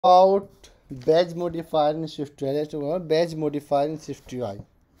About badge modifier in SwiftUI. Let's talk about badge modifier in SwiftUI.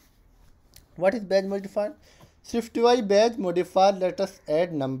 What is badge modifier? SwiftUI badge modifier let us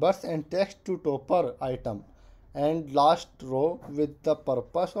add numbers and text to topper item and last row with the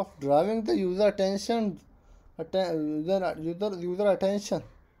purpose of drawing the user attention user attention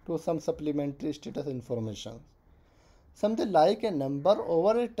to some supplementary status information. Something like a number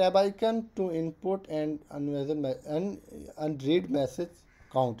over a tab icon to input and unread message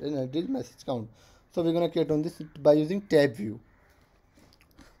count and unread message count. So we're gonna create on this by using tab view.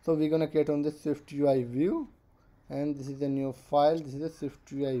 So we're gonna create on this SwiftUI view, and this is a new file. This is a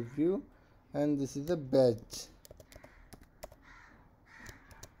SwiftUI view, and this is a badge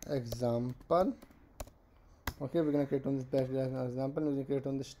example. Okay, we're gonna create on this badge example. We're gonna create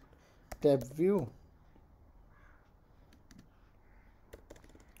on this tab view.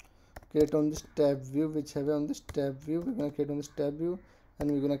 Create on this tab view, which have on this tab view. We're gonna create on this tab view,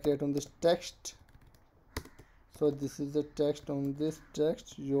 and we're gonna create on this text. So this is the text on this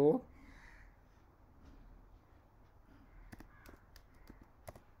text, your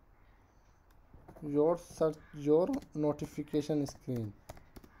search, your notification screen.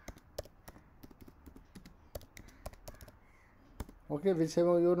 Okay, which have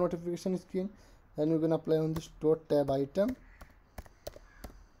your notification screen, and we're gonna apply on this dot tab item,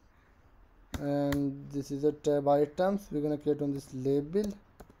 and this is the tab items. We're gonna create on this label,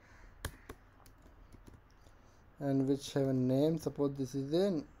 and which have a name. Suppose this is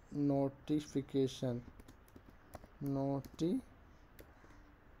a notification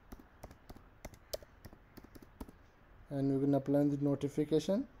and we're gonna apply the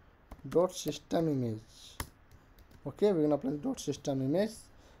notification dot system image. Okay, we're gonna apply the dot system image,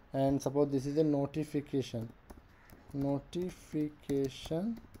 and suppose this is a notification,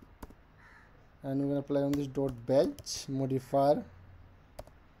 and we're gonna apply on this dot badge modifier.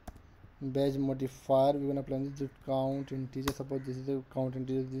 We're gonna apply on this count integer. Suppose this is a count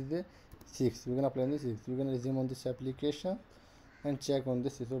integer, this is a 6. We're gonna apply on this 6. We're gonna resume on this application and check on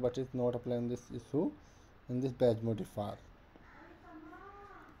this issue, but it's not applying this issue in this badge modifier.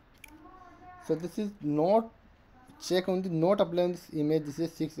 So this is not check on the not apply on this image. This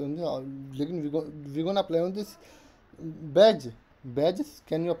is 6 on the we're gonna apply on this badges.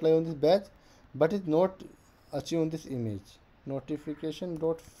 Can you apply on this badge? But it's not achieve on this image. Notification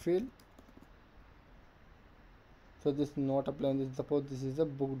dot fill. So this not apply on this. Suppose this is a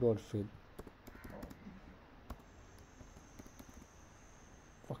book dot fill.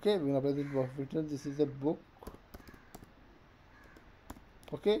 Okay, we're gonna apply this book filter. This is a book.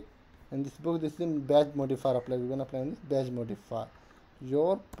 Okay, and this book, this is in badge modifier apply. We're gonna apply on this badge modifier,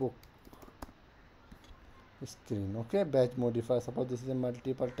 your book screen. Okay, badge modifier. Suppose this is a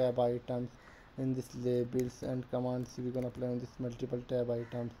multiple tab items in this labels and commands. We're gonna apply on this multiple tab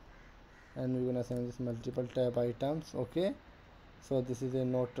items, and we're gonna assign this multiple tab items. Okay, so this is a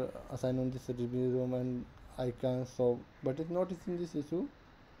not assign on this review room and icon. So but it's not in this issue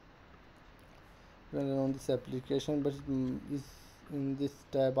on this application, but it is in this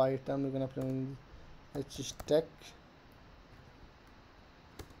tab item. We're gonna apply on stack.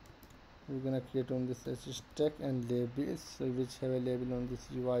 We're gonna create on this stack and labels, so which have a label on this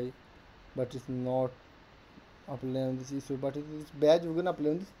UI, but it's not apply on this issue. But it is badge. We're gonna apply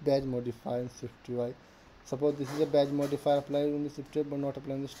on this badge modifier in SwiftUI. Suppose this is a badge modifier apply on this SwiftUI, but not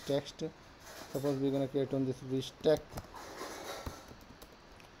apply on this text. Suppose we're gonna create on this stack,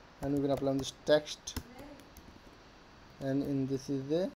 and we're gonna apply on this text, and in this is the